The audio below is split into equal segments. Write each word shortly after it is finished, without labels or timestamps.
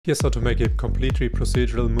Here's how to make a completely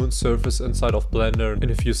procedural moon surface inside of Blender in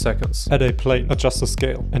a few seconds. Add a plane, adjust the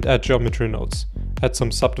scale, and add geometry nodes. Add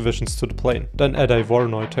some subdivisions to the plane. Then add a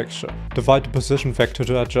Voronoi texture. Divide the position vector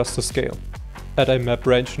to adjust the scale. Add a map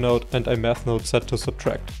range node and a math node set to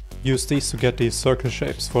subtract. Use these to get these circle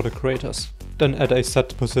shapes for the craters. Then add a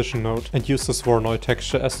set position node and use this Voronoi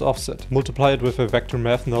texture as the offset. Multiply it with a vector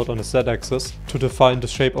math node on the z-axis to define the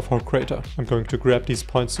shape of our crater. I'm going to grab these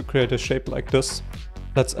points to create a shape like this.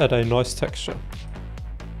 Let's add a noise texture.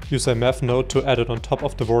 Use a math node to add it on top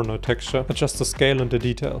of the Voronoi texture. Adjust the scale and the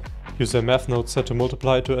detail. Use a math node set to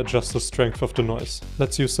multiply to adjust the strength of the noise.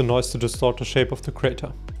 Let's use the noise to distort the shape of the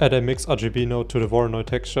crater. Add a mix RGB node to the Voronoi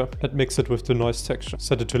texture and mix it with the noise texture.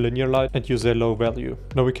 Set it to linear light and use a low value.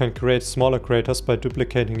 Now we can create smaller craters by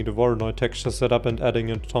duplicating the Voronoi texture setup and adding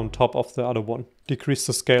it on top of the other one. Decrease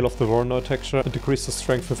the scale of the Voronoi texture and decrease the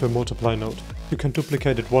strength with a multiply node. You can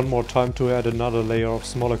duplicate it one more time to add another layer of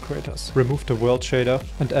smaller craters. Remove the world shader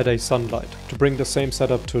and add a sunlight. To bring the same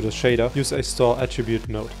setup to the shader, use a store attribute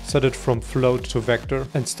node. Set it from float to vector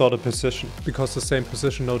and store the position, because the same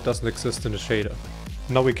position node doesn't exist in the shader.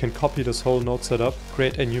 Now we can copy this whole node setup,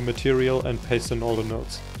 create a new material and paste in all the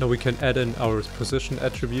nodes. Now we can add in our position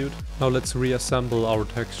attribute. Now let's reassemble our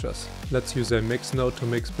textures. Let's use a mix node to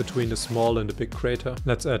mix between the small and the big crater.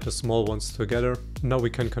 Let's add the small ones together. Now we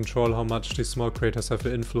can control how much these small craters have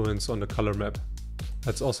an influence on the color map.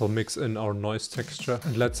 Let's also mix in our noise texture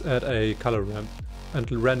and let's add a color ramp and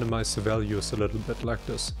randomize the values a little bit like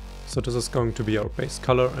this. So this is going to be our base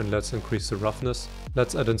color and let's increase the roughness.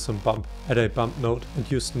 Let's add in some bump. Add a bump node and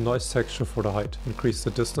use the noise texture for the height. Increase the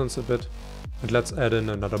distance a bit and let's add in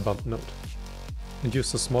another bump node. And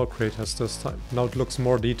use the small craters this time. Now it looks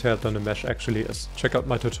more detailed than the mesh actually is. Check out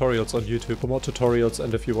my tutorials on YouTube for more tutorials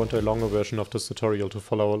and if you want a longer version of this tutorial to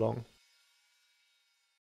follow along.